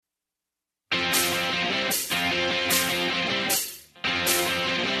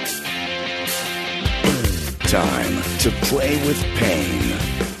time to play with pain,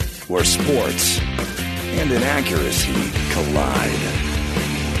 where sports and inaccuracy collide.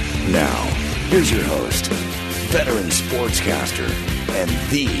 Now, here's your host, veteran sportscaster, and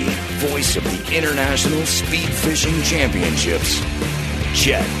the voice of the International Speed Fishing Championships,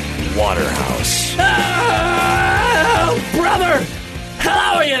 Chet Waterhouse. Oh, brother!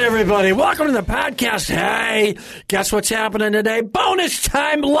 Hello again, everybody. Welcome to the podcast. Hey, guess what's happening today? Bonus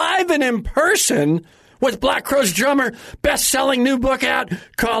time live and in person with Black Crowes drummer, best-selling new book out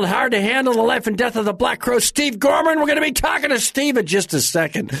called Hard to Handle, The Life and Death of the Black Crowes, Steve Gorman. We're going to be talking to Steve in just a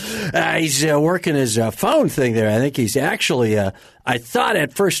second. He's working his phone thing there. I think he's actually, I thought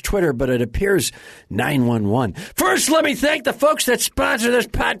at first Twitter, but it appears 911. First, let me thank the folks that sponsor this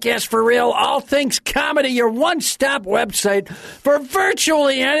podcast for real. All Things Comedy, your one-stop website for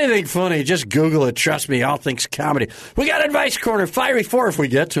virtually anything funny. Just Google it. Trust me, All Things Comedy. We got Advice Corner, Fiery Four if we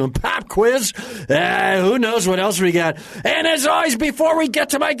get to him, Pop Quiz. Who knows what else we got. And as always, before we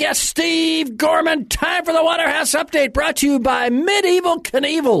get to my guest, Steve Gorman, time for the Waterhouse Update, brought to you by Medieval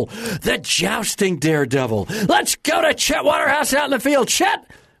Knievel, the jousting daredevil. Let's go to Chet Waterhouse out in the field. Chet,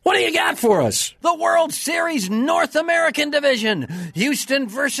 what do you got for us? The World Series North American Division. Houston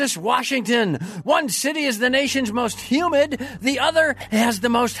versus Washington. One city is the nation's most humid. The other has the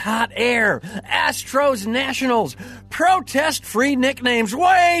most hot air. Astros Nationals. Protest-free nicknames.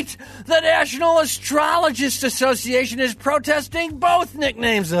 Wait! The National Astrologist Association is protesting both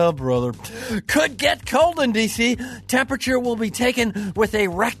nicknames. Oh, brother. Could get cold in D.C. Temperature will be taken with a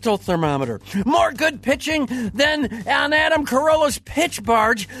rectal thermometer. More good pitching than on Adam Carolla's pitch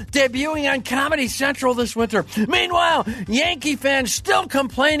barge, debuting on Comedy Central this winter. Meanwhile, Yankee fans still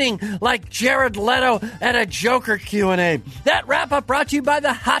complaining like Jared Leto at a Joker Q&A. That wrap-up brought to you by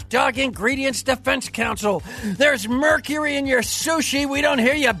the Hot Dog Ingredients Defense Council. There's mercury in your sushi. We don't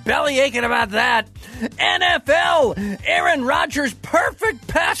hear you belly aching about that. NFL, Aaron Rodgers' perfect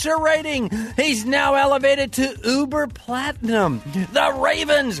passer rating. He's now elevated to Uber Platinum. The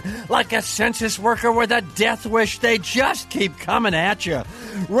Ravens, like a census worker with a death wish, they just keep coming at you.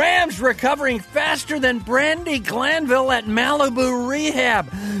 Rams recovering faster than Brandy Glanville at Malibu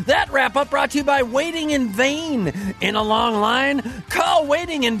Rehab. That wrap-up brought to you by Waiting in Vain. In a long line, call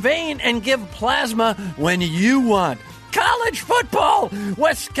Waiting in Vain and give plasma when you want. College football!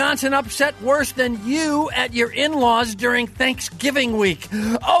 Wisconsin upset worse than you at your in-laws during Thanksgiving week.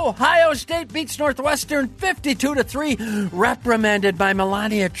 Ohio State beats Northwestern 52-3, reprimanded by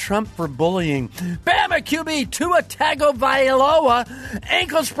Melania Trump for bullying. Bama QB Tua Tagovailoa,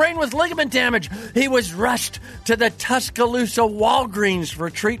 ankle sprain with ligament damage. He was rushed to the Tuscaloosa Walgreens for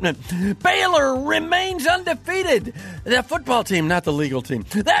treatment. Baylor remains undefeated. The football team, not the legal team.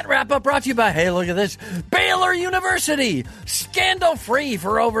 That wrap-up brought to you by, hey, look at this, Baylor University. Scandal-free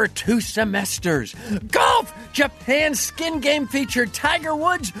for over 2 semesters. Golf! Japan's Skin Game featured Tiger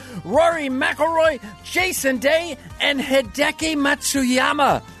Woods, Rory McIlroy, Jason Day, and Hideki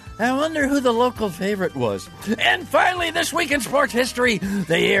Matsuyama. I wonder who the local favorite was. And finally, this week in sports history,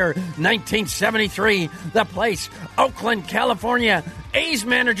 the year 1973, the place, Oakland, California. A's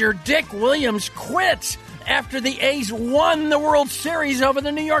manager Dick Williams quits after the A's won the World Series over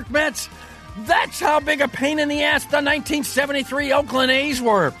the New York Mets. That's how big a pain in the ass the 1973 Oakland A's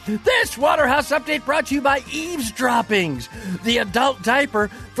were. This Waterhouse Update brought to you by Eavesdroppings, the adult diaper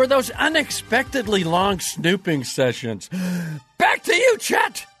for those unexpectedly long snooping sessions. Back to you,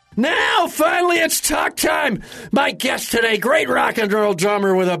 Chet. Now, finally, it's talk time. My guest today, great rock and roll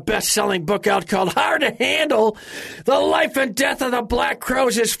drummer with a best-selling book out called Hard to Handle, The Life and Death of the Black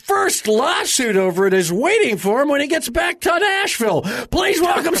Crowes. His first lawsuit over it is waiting for him when he gets back to Nashville. Please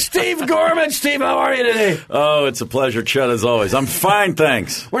welcome Steve Gorman. Steve, how are you today? Oh, it's a pleasure, Chet, as always. I'm fine,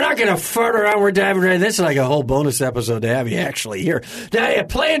 thanks. We're not going to fart around. We're diving right in. This is like a whole bonus episode to have you actually here. Now, you're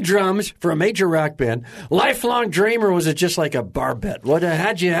playing drums for a major rock band. Lifelong dream, or was it just like a bar bet?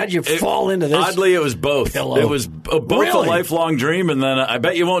 How'd you fall into this? Oddly, it was both. Pillow. It was both Really? a lifelong dream, and then I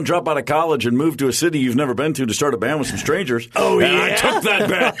bet you won't drop out of college and move to a city you've never been to start a band with some strangers. Oh, and yeah? I took that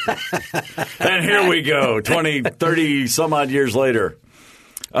bet. And here we go, 20, 30 some odd years later.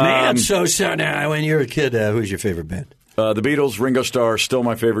 Man, so now, when you were a kid, who's your favorite band? The Beatles, Ringo Starr, still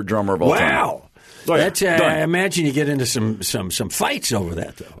my favorite drummer of all time. Wow. Oh, yeah. That's, I imagine you get into some fights over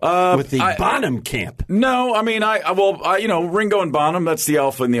that, though, with the Bonham camp. No, I mean, Ringo and Bonham, that's the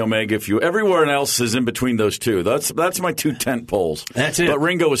alpha and the omega. Everywhere else is in between those two. That's my two tent poles. That's it. But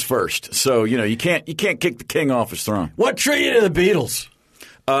Ringo was first, so you can't kick the king off his throne. What drew you to the Beatles?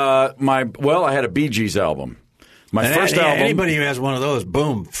 I had a Bee Gees album My first album. Anybody who has one of those,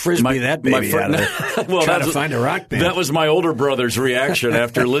 boom, frisbee that baby out of there. Well, try to find a rock band. That was my older brother's reaction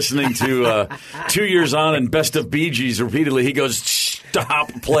after listening to 2 Years On and Best of Bee Gees repeatedly. He goes,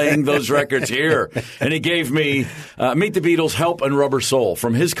 "Stop playing those records here." And he gave me Meet the Beatles, Help, and Rubber Soul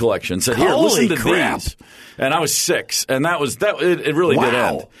from his collection. Said, "Here, listen to these." And I was 6, and it really did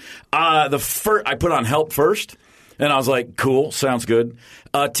end. I put on Help first, and I was like, cool, sounds good.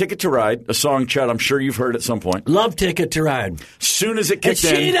 Ticket to Ride, a song, Chad, I'm sure you've heard at some point. Love Ticket to Ride. Soon as it kicked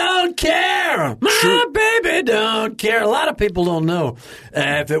in. She don't care. My baby don't care. A lot of people don't know.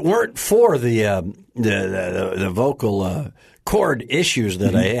 If it weren't for the vocal chord issues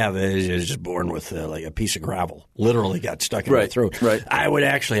that I have, is just born with like a piece of gravel. Literally got stuck in my throat. Right. I would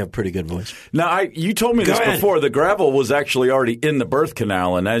actually have pretty good voice. Now, you told me this before. The gravel was actually already in the birth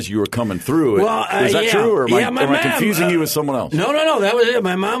canal, and as you were coming through it, is that true, or am I confusing you with someone else? No, that was it.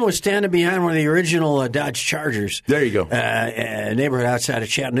 My mom was standing behind one of the original Dodge Chargers. There you go. Neighborhood outside of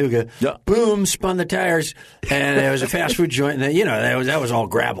Chattanooga. Yeah. Boom, spun the tires, and there was a fast food joint. And that was all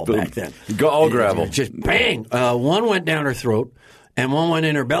gravel back then. All gravel. Just bang. One went down her throat. And one went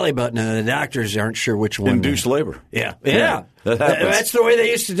in her belly button, and the doctors aren't sure which one. Induced labor. Yeah. That happens. That's the way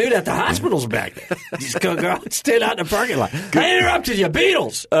they used to do that at the hospitals back then. Just go out, stand out in the parking lot. I interrupted you,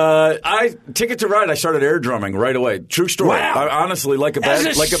 Beatles. Ticket to Ride, I started air drumming right away. True story. Wow. I, honestly, like a bad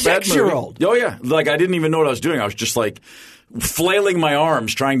movie. 6-year-old. Oh, yeah. Like, I didn't even know what I was doing. I was just like flailing my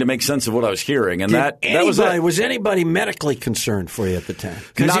arms trying to make sense of what I was hearing. And that was it. Was anybody medically concerned for you at the time?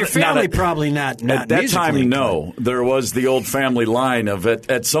 Because your family probably not at that time, inclined. no. There was the old family line of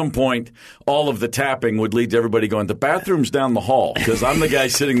at some point, all of the tapping would lead to everybody going, the bathroom's down the hall. Because I'm the guy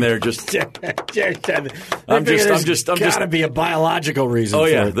sitting there just... I'm just got to be a biological reason for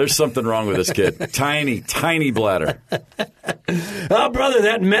it. There's something wrong with this kid. Tiny bladder. Oh, brother,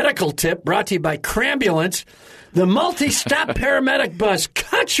 that medical tip brought to you by Crambulance. The multi-stop paramedic bus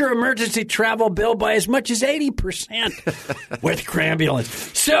cuts your emergency travel bill by as much as 80% with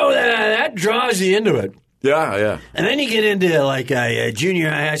Crambulance. So that draws you into it. Yeah. And then you get into like junior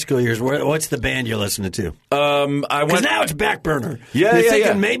high school years. What's the band you're listening to? Because now it's back burner. You're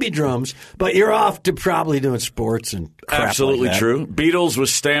thinking maybe drums, but you're off to probably doing sports and crap. Absolutely like that. true. Beatles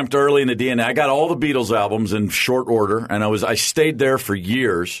was stamped early in the DNA. I got all the Beatles albums in short order, and I stayed there for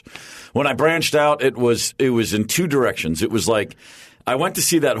years. When I branched out, it was in two directions. It was like I went to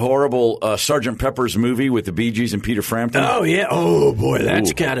see that horrible Sgt. Pepper's movie with the Bee Gees and Peter Frampton. Oh, yeah. Oh, boy,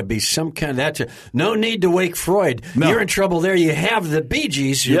 that's got to be some kind of... no need to wake Freud. No. You're in trouble there. You have the Bee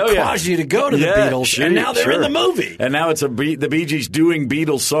Gees who caused you to go to the Beatles, and now they're in the movie. And now it's the Bee Gees doing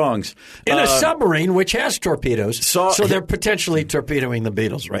Beatles songs. In a submarine, which has torpedoes, so they're potentially torpedoing the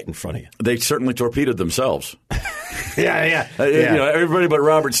Beatles right in front of you. They certainly torpedoed themselves. Yeah. Everybody but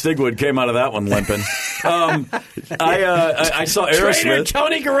Robert Stigwood came out of that one limping. I saw Aerosmith. Trainer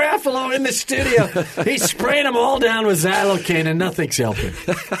Tony Garofalo in the studio. He's spraying them all down with xylocaine, and nothing's helping.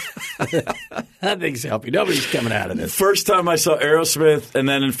 Nothing's helping. Nobody's coming out of this. First time I saw Aerosmith, and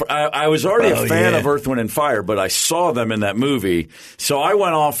then I was already a fan of Earth, Wind, and Fire, but I saw them in that movie. So I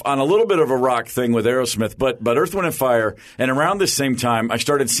went off on a little bit of a rock thing with Aerosmith, but Earth, Wind, and Fire. And around this same time, I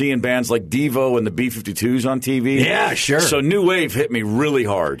started seeing bands like Devo and the B-52s on TV. Yeah, sure. So New Wave hit me really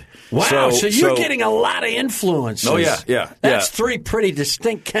hard. Wow, so you're getting a lot lot of influences. Oh, yeah. That's three pretty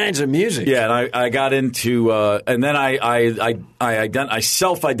distinct kinds of music. Yeah, and I got into, and then I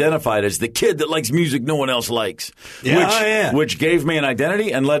self-identified as the kid that likes music no one else likes. Which gave me an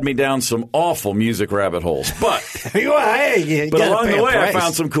identity and led me down some awful music rabbit holes. But but along the way, I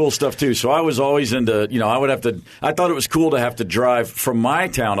found some cool stuff too. So I was always into, I thought it was cool to have to drive from my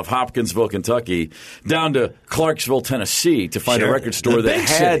town of Hopkinsville, Kentucky, down to Clarksville, Tennessee to find a record store that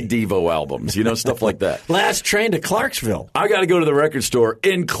had Devo albums, stuff like that. Last train to Clarksville. I got to go to the record store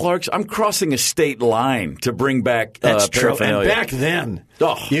in Clarksville. I'm crossing a state line to bring back paraphernalia. And back then,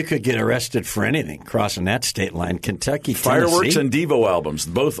 you could get arrested for anything crossing that state line. Kentucky, Fireworks Tennessee. and Devo albums,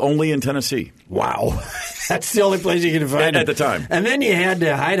 both only in Tennessee. Wow. That's the only place you could find them. At the time. And then you had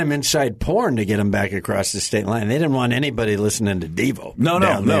to hide them inside porn to get them back across the state line. They didn't want anybody listening to Devo. No,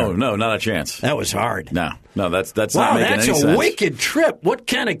 not a chance. That was hard. No, that's not making any sense. Wow, that's a wicked trip. What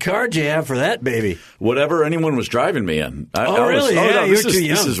kind of car did you have for that, baby? Whatever anyone was driving me in. Really?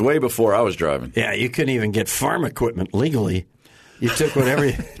 This is way before I was driving. Yeah, you couldn't even get farm equipment legally. You took whatever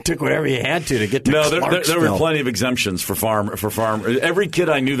you had to get to Clarksville. There were plenty of exemptions for farm. Every kid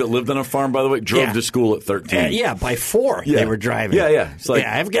I knew that lived on a farm, by the way, drove to school at 13. By 4 they were driving. Yeah. It's like,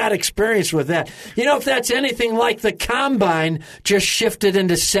 I've got experience with that. You know, if that's anything like the combine just shifted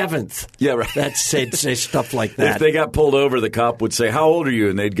into 7th. Yeah, right. They'd say stuff like that. If they got pulled over, the cop would say, "How old are you?"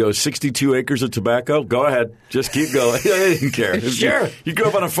 And they'd go, 62 acres of tobacco. Go ahead. Just keep going. They didn't care. Sure. You grew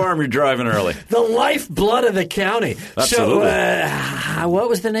up on a farm, you're driving early. The lifeblood of the county. Absolutely. So, what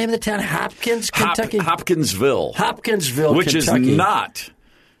was the name of the town? Hopkins, Kentucky? Hopkinsville. Hopkinsville, which Kentucky. is not,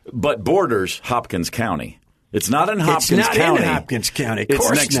 but borders Hopkins County. It's not in Hopkins County. It's not in Hopkins County. Of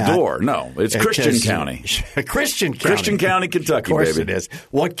course it's next door. No, it's Christian County. Christian County. Christian County, Kentucky, baby. Of course it is.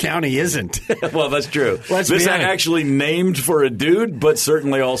 What county isn't? Well, that's true. This is actually named for a dude, but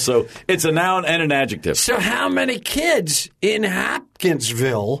certainly also it's a noun and an adjective. So how many kids in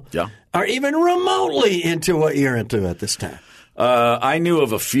Hopkinsville are even remotely into what you're into at this time? I knew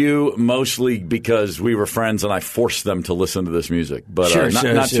of a few, mostly because we were friends and I forced them to listen to this music, but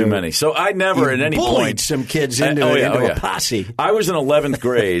not too many. So I never at any point some kids into a posse. I was in 11th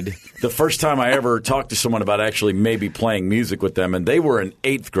grade the first time I ever talked to someone about actually maybe playing music with them, and they were in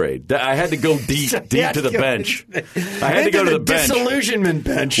 8th grade. I had to go deep to the bench. I had to go to the bench. Disillusionment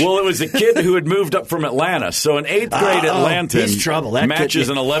bench. Well, it was a kid who had moved up from Atlanta, so an 8th grade Atlantan matches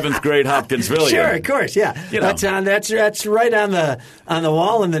an 11th grade Hopkinsvillian. Sure, of course, yeah. That's right on the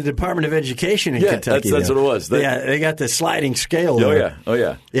wall in the Department of Education in Kentucky. That's what it was. They got the sliding scale. Oh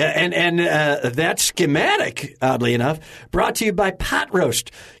yeah. Yeah, and that schematic, oddly enough, brought to you by Pot Roast.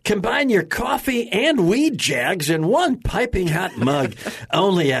 Combine your coffee and weed jags in one piping hot mug,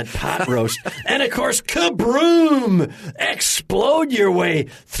 only at Pot Roast. And of course, Kabroom! Explode your way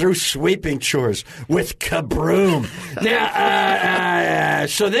through sweeping chores with Kabroom. Now,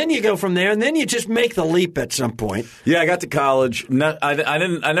 so then you go from there, and then you just make the leap at some point. Yeah, I got to college.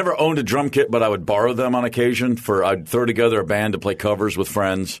 I never owned a drum kit, but I would borrow them on occasion. I'd throw together a band to play covers with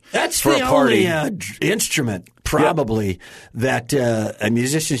friends. That's for the a party. Only instrument, probably, that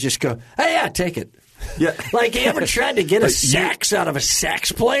musicians just go, "Hey, yeah, take it." Yeah. Like, you ever tried to get a sax out of a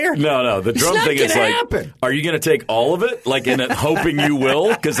sax player? No. The drum thing is like, happen. Are you going to take all of it? Like, in it, hoping you will?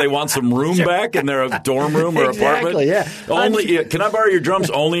 Because they want some room back in their dorm room or apartment? Yeah. Can I borrow your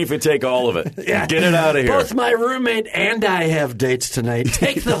drums only if you take all of it? Yeah. Get it out of here. Both my roommate and I have dates tonight.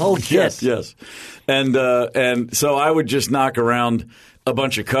 Take the whole kit. Yes. And so I would just knock around a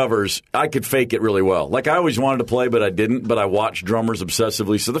bunch of covers. I could fake it really well. Like, I always wanted to play, but I didn't. But I watched drummers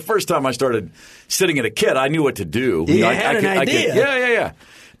obsessively. So the first time I started sitting at a kit, I knew what to do. You had an idea. Yeah.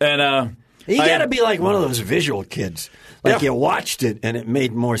 And you got to be like one of those visual kids. Like, you watched it, and it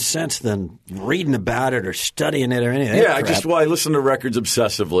made more sense than reading about it or studying it or anything. Yeah, I listened to records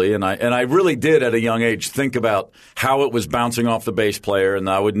obsessively, and I really did at a young age think about how it was bouncing off the bass player, and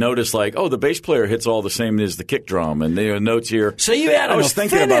I would notice like, oh, the bass player hits all the same as the kick drum, and the notes here. So you had I was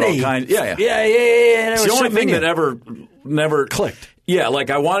thinking about all kinds. Yeah. It's the only thing that ever never clicked. Yeah,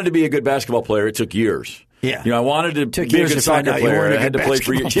 like I wanted to be a good basketball player. It took years. Yeah, I wanted to be a good soccer player. I had to play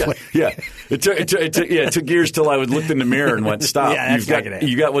for years. Yeah. It took years till I looked in the mirror and went, "Stop!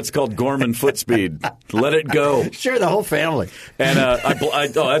 You got what's called Gorman foot speed. Let it go." Sure, the whole family. And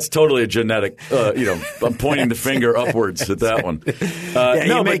that's totally a genetic. I'm pointing the finger upwards at that one.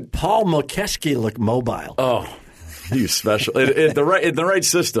 You make Paul Mokeski look mobile. Oh. He was special. In the right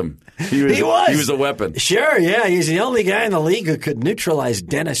system, he was a weapon. Sure, yeah. He's the only guy in the league who could neutralize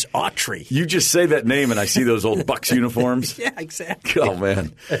Dennis Autry. You just say that name, and I see those old Bucks uniforms. Yeah, exactly. Oh,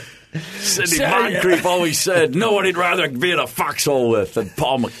 man. Sidney Moncrief always said, no one he'd rather be in a foxhole with than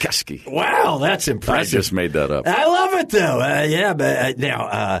Paul Mokeski. Wow, that's impressive. I just made that up. I love it, though.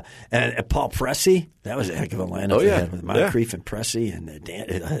 And Paul Pressey, that was a heck of a lineup. Oh, yeah. With Moncrief and Pressey, and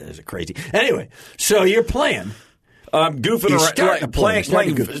it was crazy. Anyway, so you're playing. Goofing around,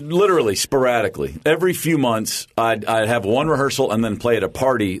 playing literally sporadically. Every few months, I'd have one rehearsal and then play at a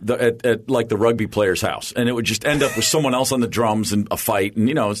party at like the rugby player's house, and it would just end up with someone else on the drums and a fight, and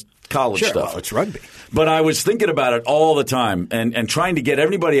it's college stuff. Well, it's rugby. But I was thinking about it all the time and trying to get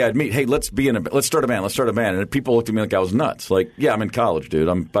everybody I'd meet. Hey, let's start a band. And people looked at me like I was nuts. Like, yeah, I'm in college, dude.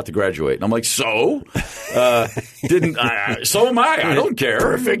 I'm about to graduate. And I'm like, so? So am I. I don't care.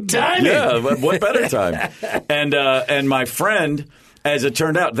 Perfect timing. Yeah, what better time? And my friend, as it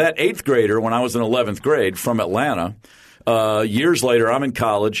turned out, that 8th grader when I was in 11th grade from Atlanta, Years later, I'm in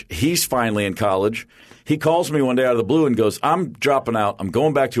college. He's finally in college. He calls me one day out of the blue and goes, I'm dropping out. I'm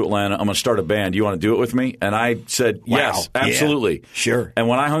going back to Atlanta. I'm going to start a band. You want to do it with me? And I said, yes, absolutely. Yeah, sure. And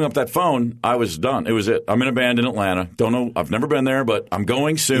when I hung up that phone, I was done. It was it. I'm in a band in Atlanta. Don't know. I've never been there, but I'm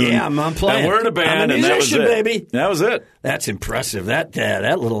going soon. Yeah, I'm playing. And we're in a band, and that was it. Baby. That was it. That's impressive. That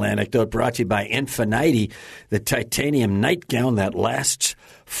little anecdote brought to you by Infinity, the titanium nightgown that lasts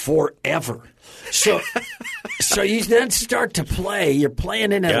forever. So you then start to play. You're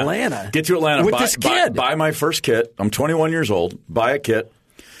playing in Atlanta. Get to Atlanta with this kid. Buy my first kit. I'm 21 years old. Buy a kit.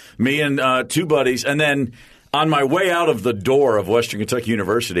 Me and two buddies. And then on my way out of the door of Western Kentucky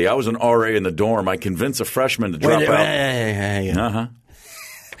University, I was an RA in the dorm. I convinced a freshman to drop out.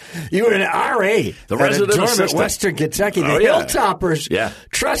 You were an RA, the resident dorm assistant at Western Kentucky. The Hilltoppers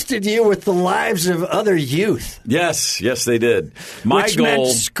trusted you with the lives of other youth. Yes, they did. Which goal meant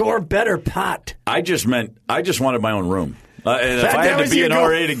score better pot. I just wanted my own room. And if I had to be an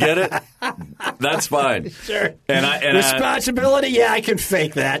RA to get it, that's fine. Sure. And responsibility, I can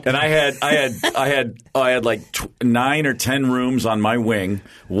fake that. And I had like 9 or 10 rooms on my wing.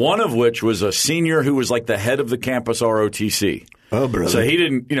 One of which was a senior who was like the head of the campus ROTC. Oh, brother. So he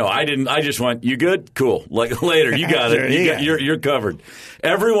didn't, I just went, you good? Cool. Like later, you got it. You're covered.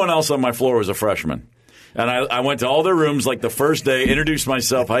 Everyone else on my floor was a freshman. And I went to all their rooms like the first day, introduced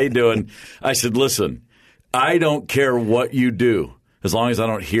myself. How you doing? I said, listen, I don't care what you do as long as I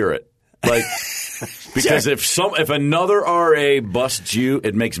don't hear it. Like, because if another RA busts you,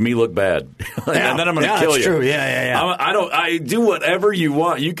 it makes me look bad, and then I'm going to kill you. True. Yeah. I do whatever you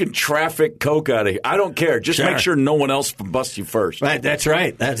want. You can traffic coke out of here. I don't care. Just make sure no one else busts you first. Right. That's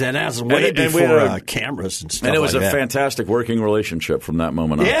right. That's way before cameras and stuff. And it was like a fantastic working relationship from that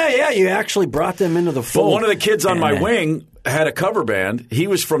moment on. Yeah. You actually brought them into the fold. Well, one of the kids on my wing had a cover band. He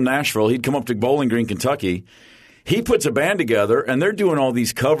was from Nashville. He'd come up to Bowling Green, Kentucky. He puts a band together, and they're doing all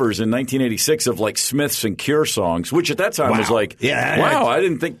these covers in 1986 of like Smiths and Cure songs, which at that time was like, wow, I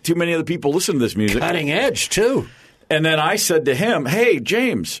didn't think too many other people listened to this music. Cutting edge, too. And then I said to him, hey,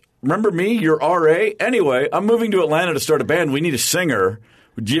 James, remember me? You're RA? Anyway, I'm moving to Atlanta to start a band. We need a singer.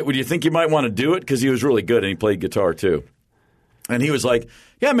 Would you think you might want to do it? Because he was really good, and he played guitar, too. And he was like,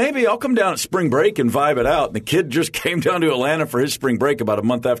 yeah, maybe I'll come down at spring break and vibe it out. And the kid just came down to Atlanta for his spring break about a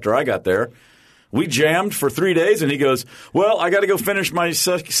month after I got there. We jammed for 3 days, and he goes, well, I got to go finish my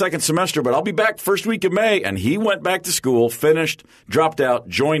second semester, but I'll be back first week of May. And he went back to school, finished, dropped out,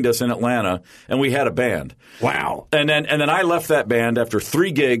 joined us in Atlanta, and we had a band. Wow. And then I left that band after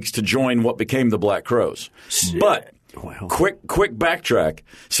 3 gigs to join what became the Black Crowes. But quick backtrack.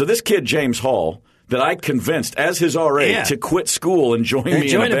 So this kid, James Hall, that I convinced as his RA to quit school and join me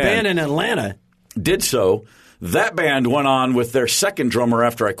in a band in Atlanta. Did so. That band went on with their second drummer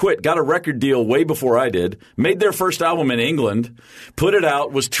after I quit, got a record deal way before I did, made their first album in England, put it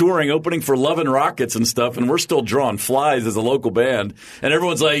out, was touring, opening for Love and Rockets and stuff, and we're still drawing flies as a local band. And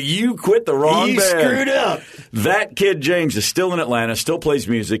everyone's like, you quit the wrong band. You screwed up. That kid, James, is still in Atlanta, still plays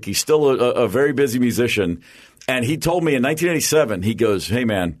music. He's still a very busy musician. And he told me in 1987, he goes, hey,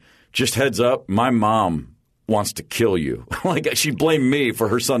 man, just heads up, my mom wants to kill you. Like, she blamed me for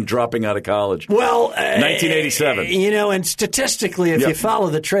her son dropping out of college. Well, 1987. And statistically, if you follow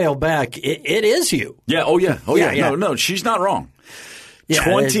the trail back, it is you. Yeah. Oh, yeah. No, she's not wrong. Yeah,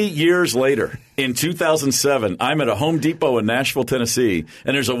 20 years later, in 2007, I'm at a Home Depot in Nashville, Tennessee,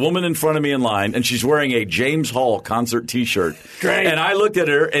 and there's a woman in front of me in line, and she's wearing a James Hall concert T-shirt. Great. And I looked at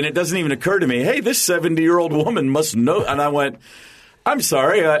her, and it doesn't even occur to me, hey, this 70-year-old woman must know. And I went, I'm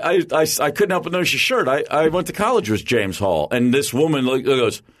sorry, I couldn't help but notice your shirt. I went to college with James Hall. And this woman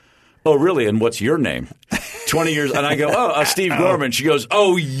goes, oh, really? And what's your name? 20 years. And I go, Steve Gorman. She goes,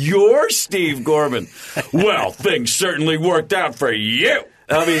 oh, you're Steve Gorman. Well, things certainly worked out for you.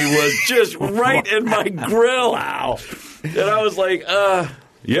 I mean, it was just right in my grill. Wow. And I was like,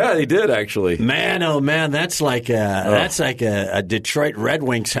 yeah, he did actually. Man, oh man, that's like a Detroit Red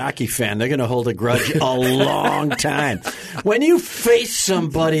Wings hockey fan. They're going to hold a grudge a long time. When you face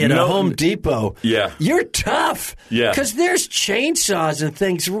somebody at a Home Depot, you're tough. Yeah, because there's chainsaws and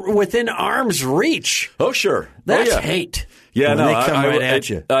things within arm's reach. Oh, sure. That's hate. Yeah, they come right at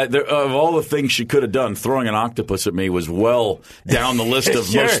you. Of all the things she could have done, throwing an octopus at me was well down the list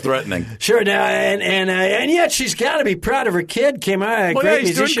of most threatening. Sure. Now, and yet she's got to be proud of her kid. Came out a great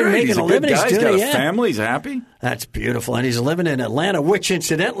musician, making a living. He's got a family. He's happy. That's beautiful. And he's living in Atlanta, which,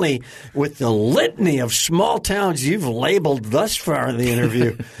 incidentally, with the litany of small towns you've labeled thus far in the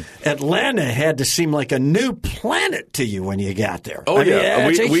interview, Atlanta had to seem like a new planet to you when you got there. Oh, yeah.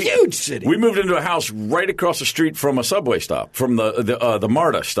 It's a huge city. We moved into a house right across the street from a subway stop, from the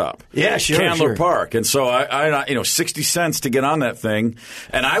MARTA stop. Yeah, sure. Candler Park. And so I 60 cents to get on that thing.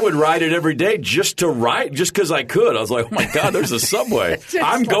 And I would ride it every day just because I could. I was like, oh, my God, there's a subway.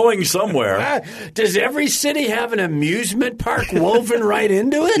 I'm going somewhere. Does every city have an amusement park woven right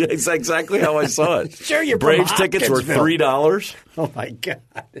into it? Yeah, it's exactly how I saw it. Sure, you're Braves tickets were $3. Oh, my God.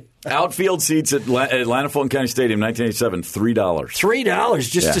 Outfield seats at Atlanta Fulton County Stadium, 1987, $3.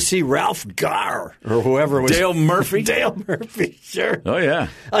 $3 just to see Ralph Garr or whoever it was. Dale Murphy? Dale Murphy, sure. Oh, yeah.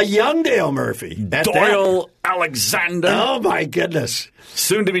 A young Dale Murphy. Doyle Alexander. Oh, my goodness.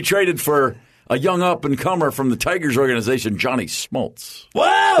 Soon to be traded for a young up-and-comer from the Tigers organization, Johnny Smoltz.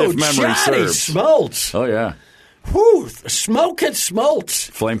 Whoa, if memory Johnny serves. Smoltz. Oh, yeah. Whew, smoking Smoltz.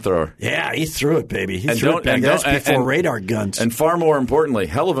 Flamethrower. Yeah, he threw it, baby. He threw it back. That's before radar guns. And far more importantly,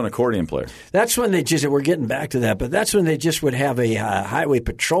 hell of an accordion player. That's when they just, we're getting back to that, but that's when they just would have a highway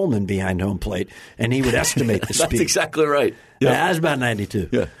patrolman behind home plate, and he would estimate the speed. That's exactly right. Yeah, that was about 92.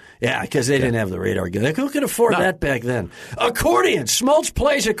 Yeah. Yeah, because they didn't have the radar gun. Who could afford that back then? Accordion. Smoltz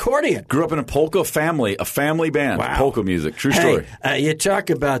plays accordion. Grew up in a polka family, a family band. Wow. Polka music. True story. You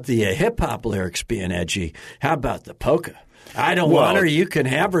talk about the hip-hop lyrics being edgy. How about the polka? I don't want her, you can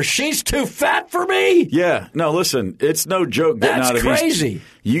have her. She's too fat for me. Yeah. No, listen, it's no joke getting out of crazy.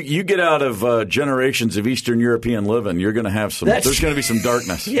 You get out of generations of Eastern European living, you're going to have some. There's going to be some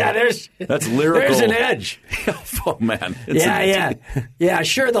darkness. Yeah, that's lyrical. There's an edge. Oh man. Yeah.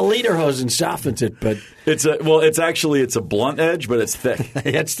 Sure, the lederhosen softens it, but it's a blunt edge, but it's thick.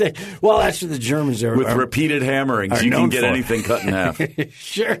 It's thick. Well, that's what the Germans are. With repeated hammerings, you can get anything cut in half.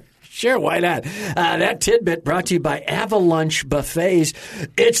 Sure, why not? That tidbit brought to you by Avalanche Buffets.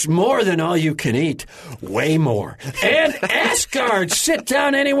 It's more than all you can eat. Way more. And Asgard. Sit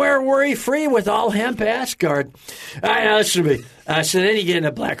down anywhere worry-free with all hemp Asgard. All right, now listen to me. So then you get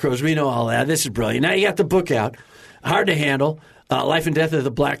into Black Crowes. We know all that. This is brilliant. Now you got the book out. Hard to handle. Life and Death of the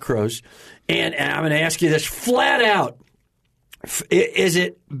Black Crowes. And I'm going to ask you this flat out. Is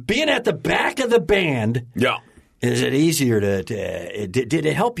it being at the back of the band? Yeah. Is it easier did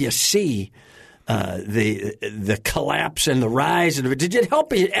it help you see the collapse and the rise? And did it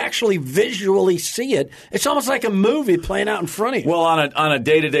help you actually visually see it? It's almost like a movie playing out in front of you. Well, on a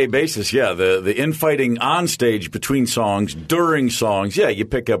day-to-day basis, yeah. The infighting on stage between songs, during songs, yeah, you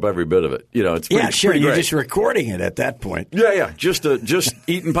pick up every bit of it. You know, it's pretty, sure. Pretty You're great. just recording it at that point. Yeah. Just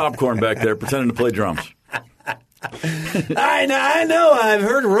eating popcorn back there, pretending to play drums. I know. I've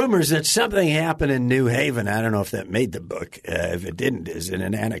heard rumors that something happened in New Haven. I don't know if that made the book. If it didn't, is it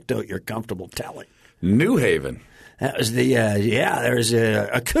an anecdote you're comfortable telling? New Haven. That was there's an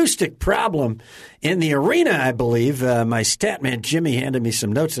acoustic problem in the arena, I believe. My stat man, Jimmy, handed me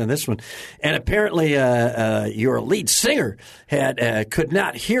some notes on this one. And apparently your lead singer could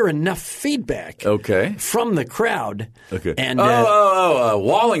not hear enough feedback from the crowd. Okay. And,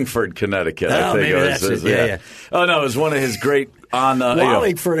 Wallingford, Connecticut, I think maybe that's it. Yeah. Oh, no, it was one of his great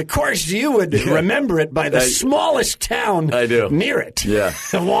Wallingford, of course, you would remember it by the smallest town near it. Yeah.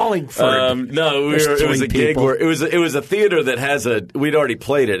 Wallingford. No, it was a gig where it was a theater that we'd already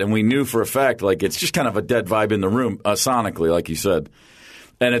played it, and we knew for a fact, like, it's just kind of a dead vibe in the room, sonically, like you said.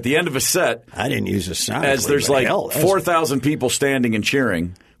 And at the end of a set, I didn't use a sonically, as there's 4,000 people standing and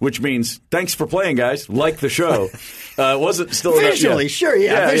cheering, which means thanks for playing, guys. Like the show. Wasn't still visually, sure,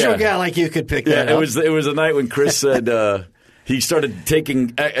 visual guy like you could pick that up. It was a night when Chris said. He started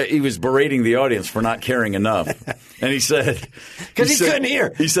he was berating the audience for not caring enough. And he said... Because he couldn't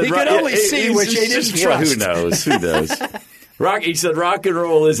hear. He said, he could only see, which he didn't trust. Who knows? He said, rock and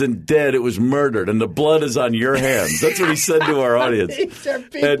roll isn't dead, it was murdered, and the blood is on your hands. That's what he said to our audience. These are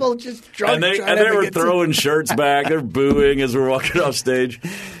people just drunk. And they were throwing shirts back. They're booing as we're walking off stage.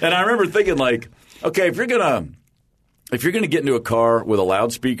 And I remember thinking, like, okay, if you're going to get into a car with a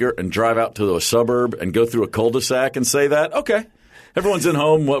loudspeaker and drive out to a suburb and go through a cul-de-sac and say that, okay. Everyone's in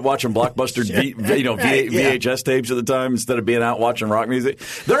home watching Blockbuster VHS tapes at the time instead of being out watching rock music.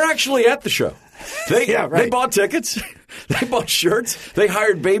 They're actually at the show. They bought tickets. They bought shirts. They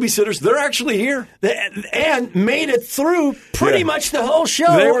hired babysitters. They're actually here. And made it through pretty much the whole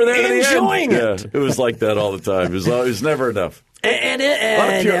show. They were there enjoying it. Yeah, it was like that all the time. It was never enough.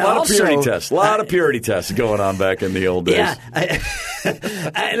 A lot of purity tests going on back in the old days. Yeah,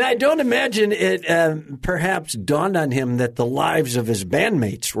 and I don't imagine it perhaps dawned on him that the lives of his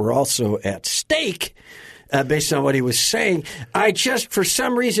bandmates were also at stake based on what he was saying. I just, for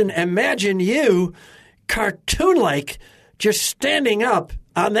some reason, imagine you cartoon-like, just standing up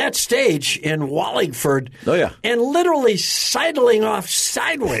on that stage in Wallingford. Oh, yeah. And literally sidling off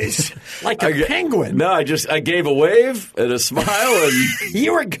sideways like a penguin. No, I gave a wave and a smile and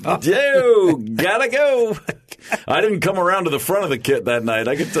you were going. Yo, gotta go. I didn't come around to the front of the kit that night.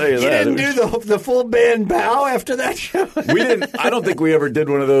 I can tell you that. You didn't do the full band bow after that show? We didn't. I don't think we ever did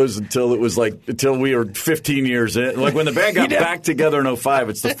one of those until we were 15 years in. Like when the band got back together in 2005,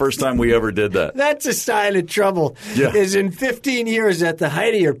 it's the first time we ever did that. That's a sign of trouble. Yeah. Is in 15 years at the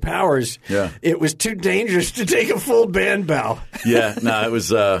height of your powers, it was too dangerous to take a full band bow. Yeah, no, it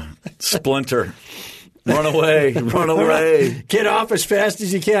was Splinter. Run away, run away. Get off as fast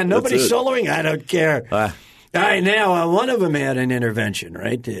as you can. Nobody's soloing. I don't care. All right, now one of them had an intervention,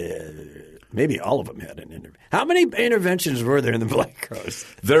 right? Maybe all of them had an intervention. How many interventions were there in the Black Crowes?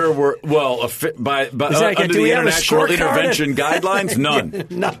 There were, well, under the international intervention guidelines, none.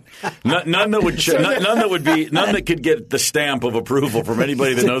 None that could get the stamp of approval from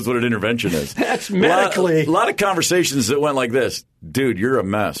anybody that knows what an intervention is. That's medically. A lot of conversations that went like this. Dude, you're a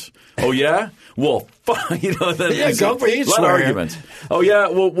mess. Oh, yeah? Well, go for it. A lot of arguments. Oh, yeah?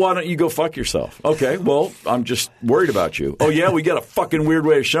 Well, why don't you go fuck yourself? Okay, well, I'm just worried about you. Oh, yeah? We got a fucking weird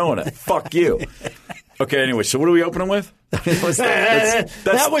way of showing it. Fuck you. Okay, anyway, so what are we opening with?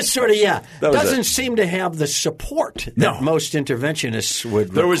 That was sort of, doesn't seem to have the support that most interventionists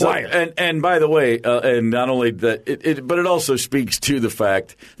would require. And by the way, and not only that, but it also speaks to the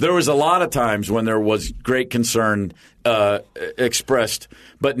fact there was a lot of times when there was great concern expressed,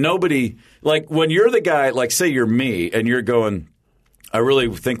 but nobody, like when you're the guy, like say you're me, and you're going, I really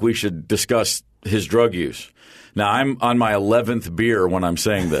think we should discuss his drug use. Now, I'm on my 11th beer when I'm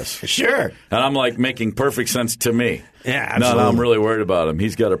saying this. Sure. And I'm like making perfect sense to me. Yeah, absolutely. No, I'm really worried about him.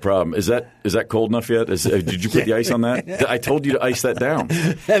 He's got a problem. Is that cold enough yet? Did you put the ice on that? I told you to ice that down.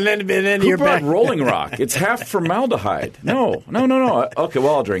 And then you're back. Rolling Rock. It's half formaldehyde. No. Okay,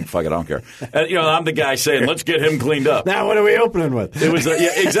 well, I'll drink. Fuck it. I don't care. And, I'm the guy saying, let's get him cleaned up. Now, what are we opening with? It was,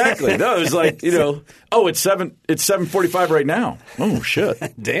 exactly. No, it was like, it's 7:45 right now. Oh,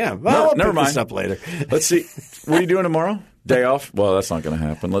 shit. Damn. Well, never mind. This up later. Let's see. What are you doing tomorrow? Day off? Well, that's not going to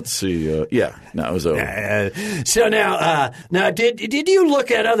happen. Let's see. It was over. So now, did you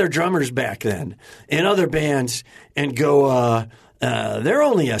look at other drummers back then in other bands and go, they're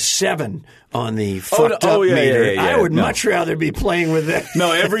only a 7 on the fucked up meter. Yeah. I would much rather be playing with that.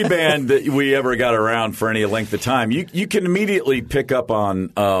 No, every band that we ever got around for any length of time, you can immediately pick up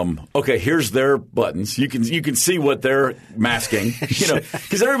on. Okay, here's their buttons. You can see what they're masking.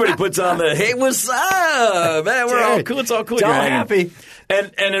 Because everybody puts on the hey, what's up, man? We're all cool. It's all cool. It's all happy.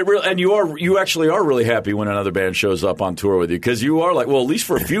 And you actually are really happy when another band shows up on tour with you because you are like, well, at least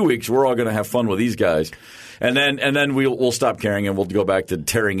for a few weeks, we're all going to have fun with these guys. And then we'll stop caring and we'll go back to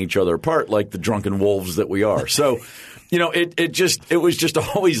tearing each other apart like the drunken wolves that we are. So, it was just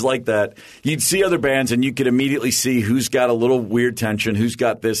always like that. You'd see other bands and you could immediately see who's got a little weird tension, who's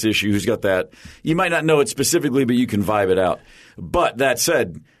got this issue, who's got that. You might not know it specifically, but you can vibe it out. But that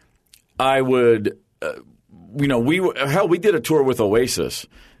said, I would, we did a tour with Oasis.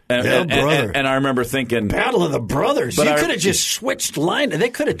 And I remember thinking, Battle of the Brothers. You could have just switched line. They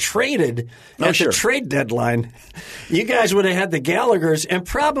could have traded at the trade deadline. You guys would have had the Gallaghers and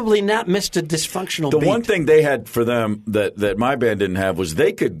probably not missed a dysfunctional beat. The one thing they had for them that my band didn't have was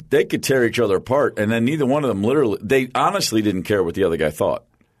they could tear each other apart, and then neither one of them they honestly didn't care what the other guy thought.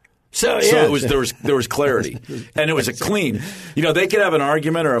 So it was there was clarity, and it was a clean. They could have an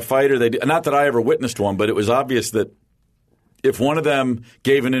argument or a fight, not that I ever witnessed one, but it was obvious that if one of them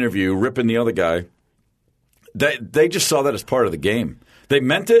gave an interview ripping the other guy, they just saw that as part of the game. They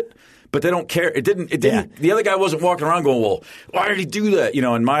meant it, but they don't care. It didn't. The other guy wasn't walking around going, "Well, why did he do that?"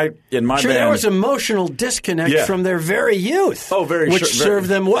 In my band, there was emotional disconnect from their very youth. Oh, which served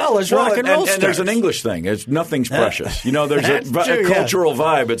them well as rock and roll stars. And there's an English thing. Nothing's precious. There's a cultural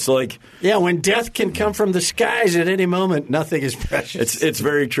vibe. It's like when death can come from the skies at any moment, nothing is precious. It's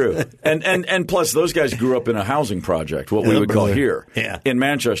very true. And plus, those guys grew up in a housing project, what we would call here in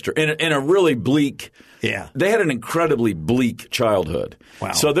Manchester, in a really bleak. Yeah. They had an incredibly bleak childhood.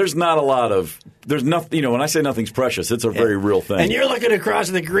 Wow. So there's not a lot of – there's nothing – when I say nothing's precious, it's a very real thing. And you're looking across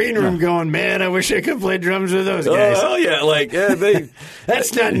the green room going, man, I wish I could play drums with those guys. Oh, yeah.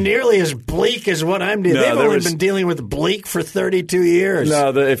 That's not nearly as bleak as what I'm dealing with. They've only been dealing with bleak for 32 years.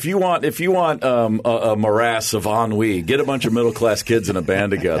 No, if you want a morass of ennui, get a bunch of middle-class kids in a band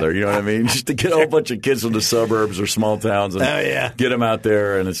together. You know what I mean? Just to get a whole bunch of kids from the suburbs or small towns and get them out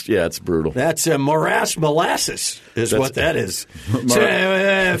there. And it's brutal. That's a morass molasses is what that is.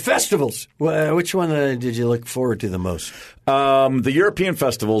 Festivals. Which one did you look forward to the most? The European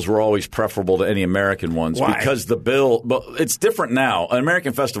festivals were always preferable to any American ones. Why? Because the bill – but it's different now. An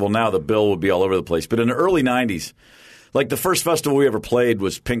American festival now, the bill would be all over the place. But in the early 90s, like the first festival we ever played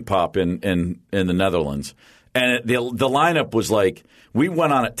was Pinkpop in the Netherlands. And the lineup was like we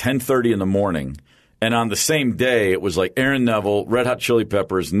went on at 10:30 in the morning, and on the same day it was like Aaron Neville, Red Hot Chili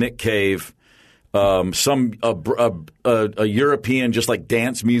Peppers, Nick Cave, a European just like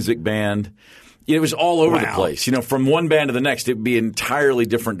dance music band. It was all over the place. From one band to the next, it would be an entirely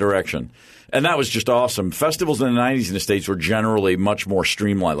different direction. And that was just awesome. Festivals in the 90s in the States were generally much more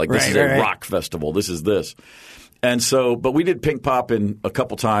streamlined. Like this is a rock festival. This is this. And so, but we did Pinkpop in a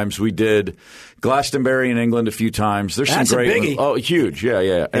couple times. We did Glastonbury in England a few times. There's That's some great a biggie. Oh, huge.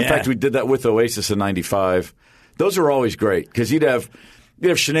 Yeah. In fact, we did that with Oasis in 95. Those are always great because you'd have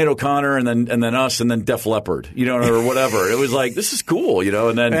Sinead O'Connor and then us and then Def Leppard, or whatever. It was like, this is cool,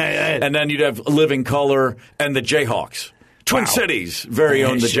 and then you'd have Living Colour and the Jayhawks. Twin Cities very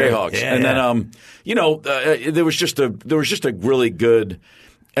own the Jayhawks. Yeah, and then there was just a really good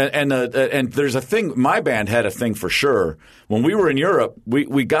and there's a thing. My band had a thing for sure. When we were in Europe,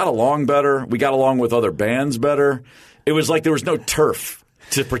 we got along better. We got along with other bands better. It was like there was no turf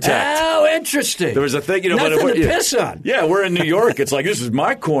to protect. Oh, interesting. There was a thing, nothing to piss on. Yeah, we're in New York. It's like, this is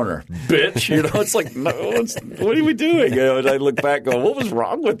my corner, bitch. It's like, no, what are we doing? And I look back, and go, what was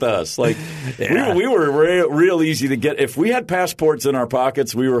wrong with us? Like, we were real easy to get. If we had passports in our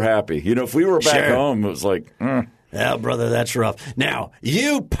pockets, we were happy. If we were back home, it was like, Yeah, brother, that's rough. Now,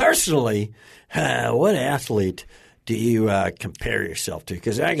 you personally, what athlete do you compare yourself to?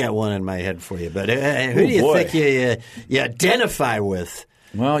 Because I got one in my head for you. But who do you think you identify with?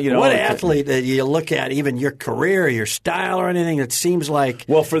 Well, what athlete do you look at, even your career, your style, or anything that seems like?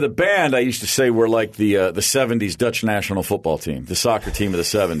 Well, for the band, I used to say we're like the 70s Dutch national football team, the soccer team of the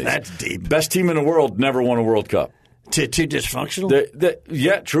 70s. That's deep. Best team in the world, never won a World Cup. Too dysfunctional?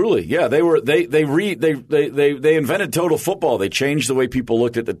 Yeah, truly. Yeah, they invented total football. They changed the way people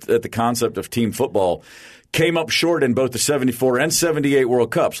looked at the concept of team football. Came up short in both the 74 and 78 World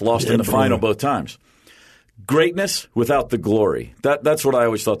Cups. Lost in the final both times. Greatness without the glory. That's what I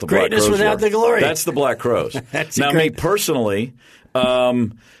always thought the Black Crowes were. Greatness without the glory. That's the Black Crowes. Now, me personally,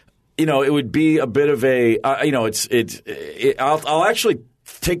 it would be a bit of a I'll actually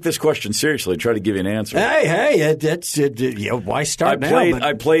take this question seriously and try to give you an answer. Hey, that's why start now?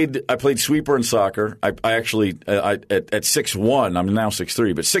 I played sweeper in soccer. I actually at 6'1", I'm now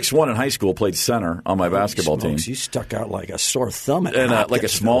 6'3", but 6'1" in high school, played center on my basketball team. You stuck out like a sore thumb at and like a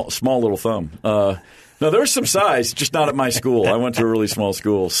small little thumb. No, there was some size, just not at my school. I went to a really small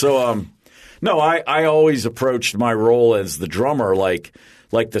school. So, I always approached my role as the drummer like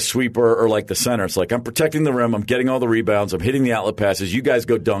the sweeper or like the center. It's like I'm protecting the rim, I'm getting all the rebounds, I'm hitting the outlet passes. You guys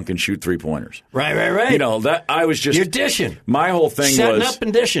go dunk and shoot 3-pointers. Right. That I was just you're dishing. My whole thing setting was up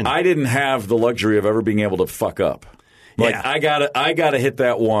and dishing. I didn't have the luxury of ever being able to fuck up. Like I gotta hit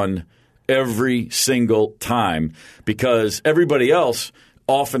that one every single time because everybody else.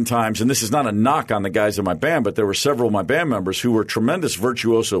 Oftentimes, and this is not a knock on the guys in my band, but there were several of my band members who were tremendous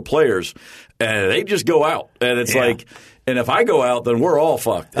virtuoso players, and they just go out. And it's like, and if I go out, then we're all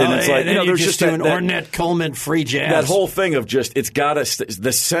fucked. And it's like, there's just doing Ornette Coleman free jazz. That whole thing of just, it's got to,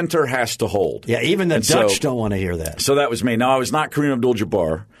 the center has to hold. Yeah, even the Dutch don't want to hear that. So that was me. Now, I was not Kareem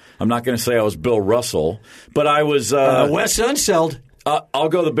Abdul-Jabbar. I'm not going to say I was Bill Russell, but I was Wes Unseld. I'll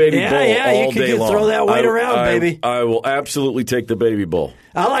go the baby bull all day long. Throw that weight around, baby. I will absolutely take the baby bull.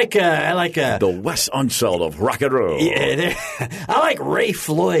 I like the Wes Unseld of rock and roll. Yeah, I like Ray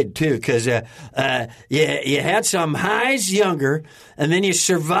Floyd too because you had some highs younger, and then you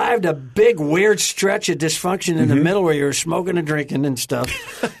survived a big weird stretch of dysfunction in the middle where you were smoking and drinking and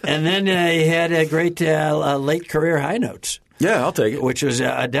stuff, and then you had a great late career high notes. Yeah, I'll take it. Which was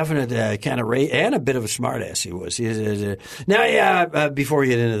a definite kind of and a bit of a smartass he was. Now, before we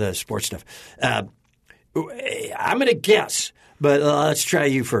get into the sports stuff, I'm going to guess, but let's try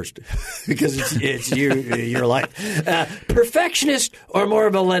you first because it's your life. Perfectionist or more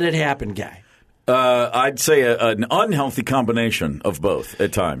of a let it happen guy? I'd say an unhealthy combination of both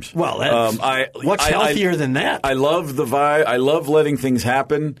at times. Well, what's healthier than that? I love the vibe. I love letting things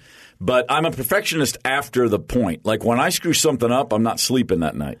happen. But I'm a perfectionist after the point. Like when I screw something up, I'm not sleeping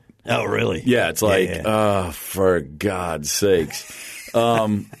that night. Oh, really? Yeah, it's like, for God's sakes.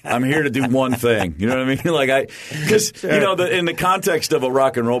 I'm here to do one thing. You know what I mean? Because in the context of a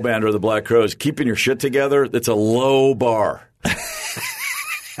rock and roll band or the Black Crowes, keeping your shit together, it's a low bar.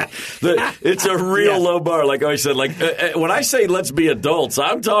 It's a real low bar. Like I said, when I say let's be adults,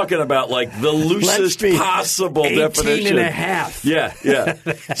 I'm talking about like the loosest possible 18 definition. and a half. Yeah.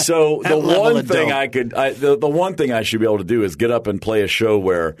 So the one thing I should be able to do is get up and play a show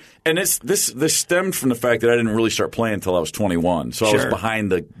where, and this stemmed from the fact that I didn't really start playing until I was 21, so I was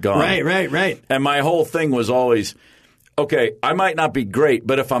behind the gun. Right. And my whole thing was always, okay, I might not be great,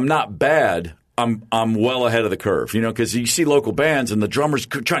 but if I'm not bad, I'm well ahead of the curve, because you see local bands and the drummer's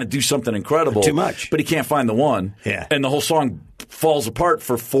trying to do something incredible. Too much. But he can't find the one. Yeah. And the whole song falls apart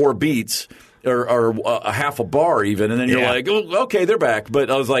for 4 beats or a half a bar even. And then you're like, oh, okay, they're back.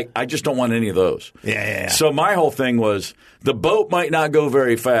 But I was like, I just don't want any of those. Yeah. So my whole thing was the boat might not go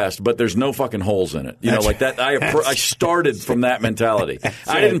very fast, but there's no fucking holes in it. Like that. I started from that mentality.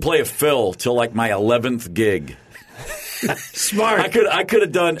 I didn't play a fill till like my 11th gig. Smart. I could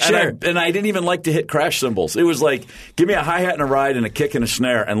have done, sure. and I didn't even like to hit crash cymbals. It was like, give me a hi-hat and a ride and a kick and a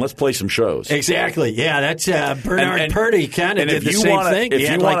snare, and let's play some shows. Exactly. Yeah, that's Bernard Purdy kind of did the same thing. He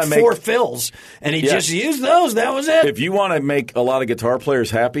had like 4 fills, and he just used those. That was it. If you want to make a lot of guitar players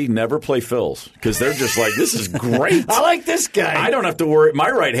happy, never play fills, because they're just like, this is great. I like this guy. I don't have to worry.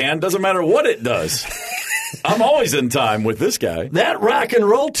 My right hand doesn't matter what it does. I'm always in time with this guy. That rock and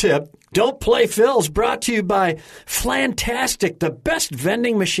roll tip. Don't play fills, brought to you by Flantastic, the best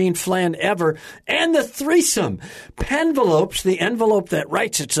vending machine flan ever, and the threesome. Penvelopes, the envelope that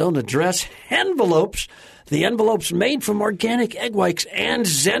writes its own address. Henvelopes, the envelopes made from organic egg whites, and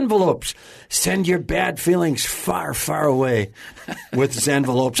Zenvelopes. Send your bad feelings far, far away with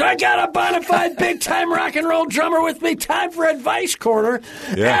Zenvelopes. I got a bona fide big-time rock and roll drummer with me. Time for Advice Corner.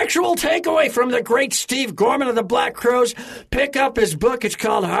 Yeah. Actual takeaway from the great Steve Gorman of the Black Crowes. Pick up his book. It's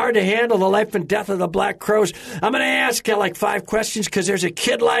called Hard to Handle, The Life and Death of the Black Crowes. I'm going to ask like 5 questions because there's a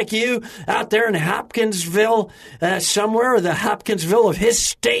kid like you out there in Hopkinsville somewhere, or the Hopkinsville of his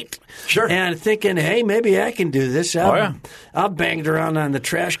state. Sure. And thinking, hey, maybe I can do this. I banged around on the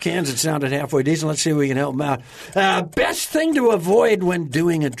trash cans. It sounded halfway decent. Let's see if we can help him out. Best thing to avoid when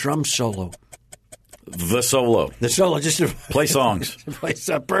doing a drum solo? The solo. Just play songs.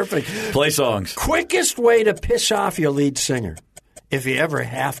 Perfect. Play songs. Quickest way to piss off your lead singer, if you ever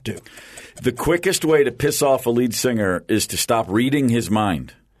have to? The quickest way to piss off a lead singer is to stop reading his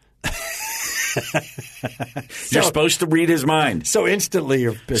mind. You're supposed to read his mind. So instantly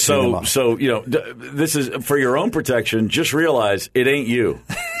you're pissing him off. So, this is for your own protection. Just realize it ain't you.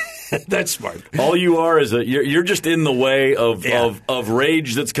 That's smart. All you are is you're just in the way of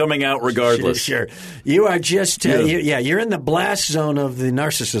rage that's coming out regardless. Sure. You are just you're in the blast zone of the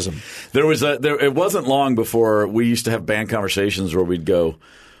narcissism. It wasn't long before we used to have band conversations where we'd go,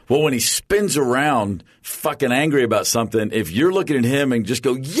 well, when he spins around fucking angry about something, if you're looking at him and just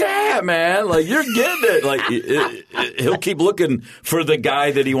go, yeah, man, like you're getting it, like he'll keep looking for the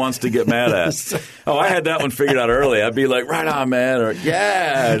guy that he wants to get mad at. Oh, I had that one figured out early. I'd be like, right on, man, or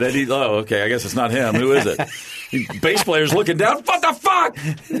yeah. And then okay, I guess it's not him. Who is it? Bass player's looking down. What the fuck?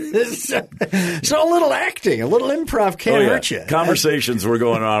 So a little acting, a little improv can't hurt you. Conversations were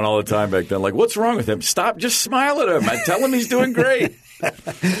going on all the time back then. Like, what's wrong with him? Stop, just smile at him. I tell him he's doing great.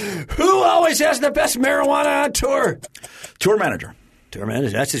 Who always has the best marijuana on tour? Tour manager. Tour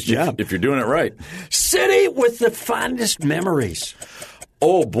manager, that's his job. If you're doing it right. City with the fondest memories.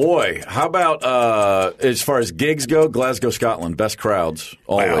 Oh, boy. How about as far as gigs go, Glasgow, Scotland. Best crowds,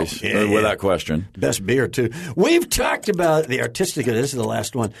 always, without question. Best beer, too. We've talked about the artistic, this is the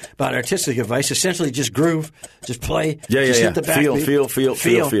last one, about artistic advice. Essentially just groove, just play, hit the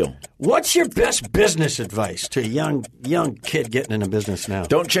backbeat. Feel. What's your best business advice to a young kid getting into business now?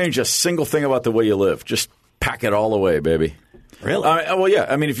 Don't change a single thing about the way you live. Just pack it all away, baby. Really? Well, yeah.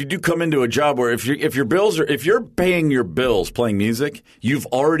 I mean, if you do come into a job where if you're paying your bills playing music, you've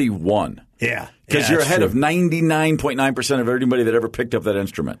already won. Yeah. Because you're ahead of 99.9% of everybody that ever picked up that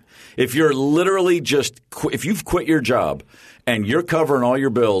instrument. If you're literally if you've quit your job and you're covering all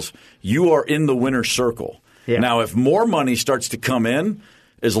your bills, you are in the winner's circle. Yeah. Now, if more money starts to come in,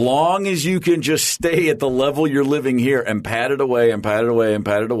 as long as you can just stay at the level you're living here and pat it away and pat it away and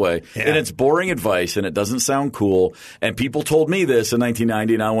pat it away. Yeah. And it's boring advice and it doesn't sound cool. And people told me this in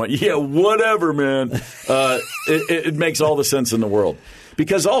 1990 and I went, yeah, whatever, man. It makes all the sense in the world.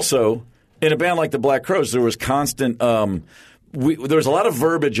 Because also, in a band like the Black Crowes, there was constant there was a lot of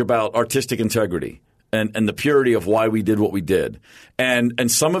verbiage about artistic integrity. And the purity of why we did what we did. And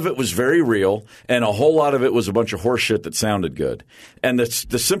some of it was very real, and a whole lot of it was a bunch of horse shit that sounded good. And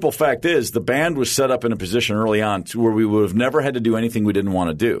the simple fact is the band was set up in a position early on to where we would have never had to do anything we didn't want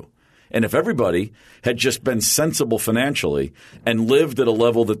to do. And if everybody had just been sensible financially and lived at a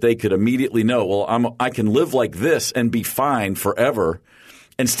level that they could immediately know, well, I can live like this and be fine forever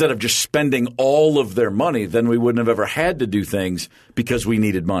instead of just spending all of their money, then we wouldn't have ever had to do things because we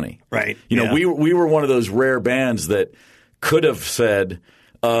needed money. Right. You know, we were one of those rare bands that could have said,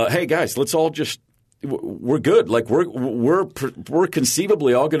 hey, guys, let's all just – we're good. Like we're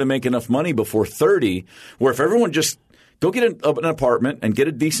conceivably all going to make enough money before 30 where if everyone just – go get an apartment and get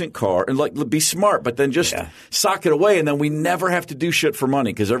a decent car and be smart, but then just sock it away, and then we never have to do shit for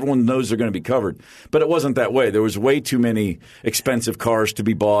money because everyone knows they're going to be covered. But it wasn't that way. There was way too many expensive cars to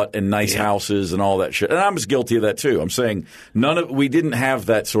be bought and nice houses and all that shit. And I was guilty of that too. I'm saying we didn't have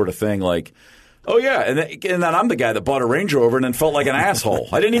that sort of thing like. Oh, yeah, and then I'm the guy that bought a Range Rover and then felt like an asshole.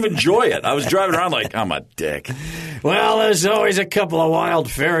 I didn't even enjoy it. I was driving around like, I'm a dick. Well, there's always a couple of wild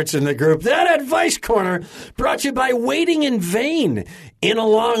ferrets in the group. That Advice Corner brought to you by Waiting in Vain. In a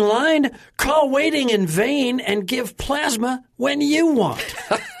long line, call Waiting in Vain and give plasma when you want.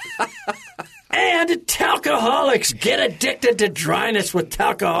 And Talcoholics. Get addicted to dryness with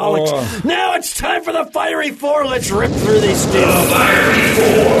Talcoholics. Oh. Now it's time for the Fiery Four. Let's rip through these, Steve. Fiery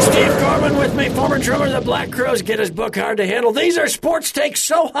Four. Steve Gorman with me, former drummer of the Black Crowes. Get his book, Hard to Handle. These are sports takes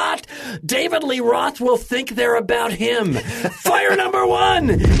so hot, David Lee Roth will think they're about him. Fire number one.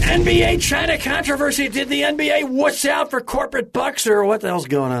 NBA China controversy. Did the NBA wuss out for corporate bucks, or what the hell's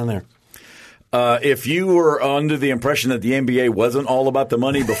going on there? If you were under the impression that the NBA wasn't all about the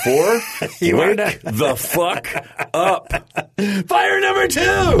money before, wake the fuck up. Fire number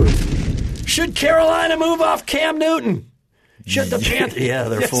two. Should Carolina move off Cam Newton? Should the Panthers? Yeah,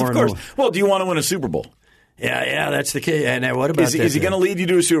 they're 4-0. Well, do you want to win a Super Bowl? Yeah, that's the key. And what about this? Is he going to lead you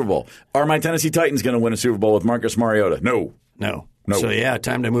to a Super Bowl? Are my Tennessee Titans going to win a Super Bowl with Marcus Mariota? No. So,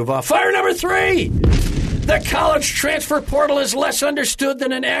 time to move off. Fire number three. The college transfer portal is less understood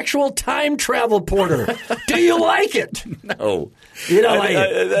than an actual time travel porter. Do you like it? No. You don't like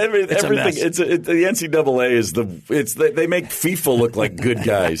it? Everything. The NCAA is they make FIFA look like good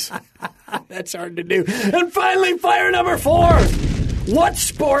guys. That's hard to do. And finally, fire number four. What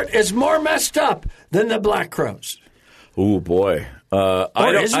sport is more messed up than the Black Crowes? Oh, boy.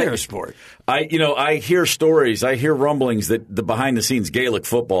 Is there a sport? I hear stories, I hear rumblings that the behind the scenes Gaelic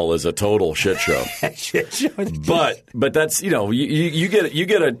football is a total shit show. But that's you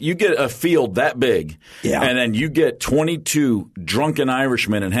get a field that big, and then you get 22 drunken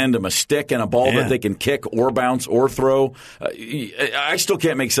Irishmen and hand them a stick and a ball that they can kick or bounce or throw. I still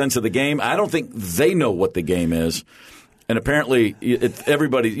can't make sense of the game. I don't think they know what the game is. And apparently,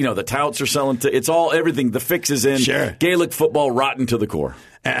 everybody, the touts are selling. It's all everything. The fix is in. Sure. Gaelic football rotten to the core.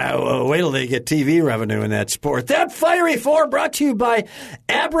 Wait till they get TV revenue in that sport. That Fiery Four brought to you by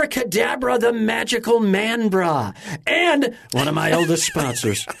Abracadabra, the magical man bra, and one of my oldest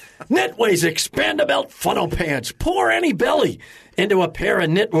sponsors, Knitways Expandabelt Funnel Pants. Pour any belly into a pair of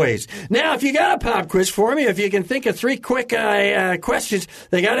Knitways. Now, if you got a pop quiz for me, if you can think of three quick questions,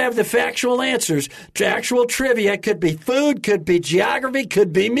 they got to have the factual answers. Actual trivia could be food, could be geography,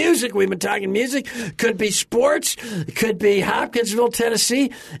 could be music. We've been talking music. Could be sports. Could be Hopkinsville, Tennessee.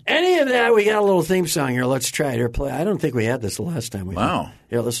 Any of that, we got a little theme song here. Let's try it. Here, play. I don't think we had this the last time we Wow.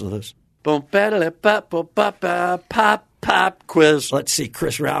 Here, listen to this. Pop quiz. Let's see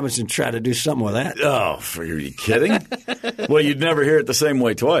Chris Robinson try to do something with that. Oh, are you kidding? Well, you'd never hear it the same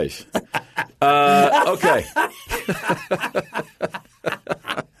way twice. Okay.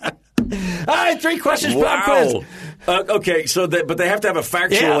 All right, three questions, pop quiz. Okay, but they have to have a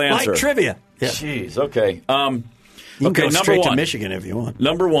factual answer. Like trivia. Yeah. Jeez, okay. You can go straight to Michigan if you want.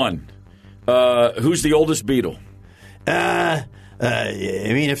 Number one, who's the oldest Beatle? I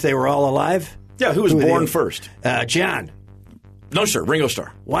mean, if they were all alive? Yeah, who was born first? John. No, sir, Ringo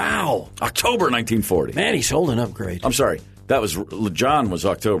Starr. Wow. October 1940. Man, he's holding up great. I'm sorry. John was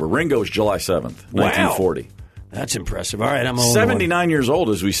October. Ringo was July 7th, 1940. That's impressive. All right, I'm 79 years old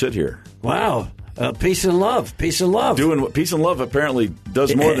as we sit here. Wow. Peace and love. Peace and love. Doing what peace and love apparently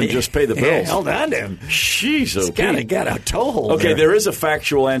does more than just pay the bills. Held on to him. Jeez, okay. Got a toehold. Okay, there is a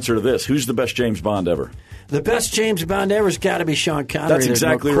factual answer to this. Who's the best James Bond ever? The best James Bond ever's got to be Sean Connery. That's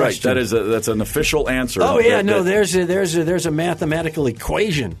exactly right. That's an official answer. Oh yeah, there's a mathematical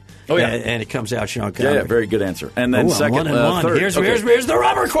equation. Oh yeah, and it comes out Sean Connery. Yeah, very good answer. And then second, third. Here's the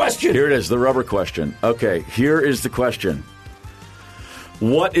rubber question. Here it is, the rubber question. Okay, here is the question.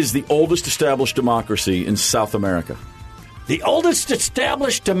 What is the oldest established democracy in South America? The oldest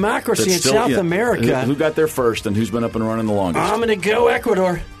established democracy in South America. Who got there first and who's been up and running the longest? I'm going to go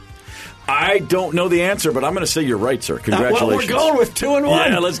Ecuador. I don't know the answer, but I'm going to say you're right, sir. Congratulations. Well, we're going with 2-1.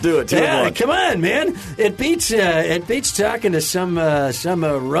 Yeah, let's do it. 2-1. Come on, man. It beats talking to some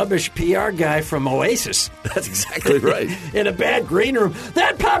rubbish PR guy from Oasis. That's exactly right. In a bad green room.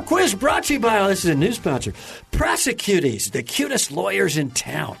 That pop quiz brought to you by, this is a new sponsor, Prosecuties, the cutest lawyers in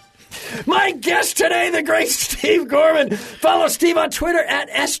town. My guest today, the great Steve Gorman. Follow Steve on Twitter at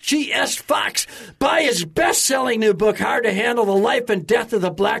SGSFox. Buy his best-selling new book, Hard to Handle, The Life and Death of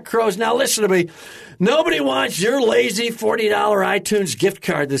the Black Crowes. Now listen to me. Nobody wants your lazy $40 iTunes gift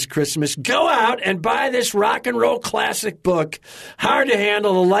card this Christmas. Go out and buy this rock and roll classic book, Hard to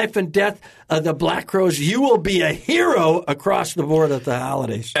Handle, The Life and Death of the Black Crowes. You will be a hero across the board at the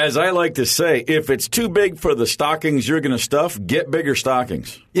holidays. As I like to say, if it's too big for the stockings you're going to stuff, get bigger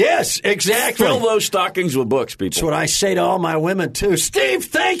stockings. Yes, exactly. Fill those stockings with books, people. That's what I say to all my women, too. Steve,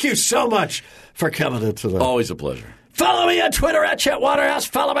 thank you so much for coming in today. Always a pleasure. Follow me on Twitter at Chet Waterhouse.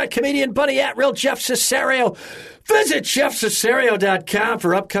 Follow my comedian buddy at Real Jeff Cesario. Visit jeffcesario.com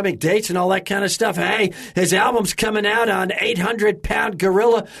for upcoming dates and all that kind of stuff. Hey, his album's coming out on 800 Pound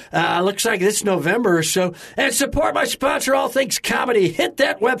Gorilla. Looks like this November or so. And support my sponsor, All Things Comedy. Hit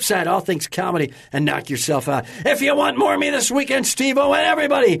that website, All Things Comedy, and knock yourself out. If you want more of me this weekend, Steve-O and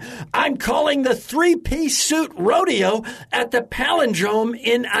everybody, I'm calling the 3-piece suit rodeo at the Palindrome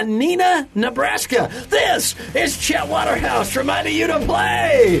in Anina, Nebraska. This is Chet Waterhouse reminding you to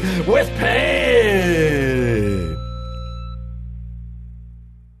play with pain.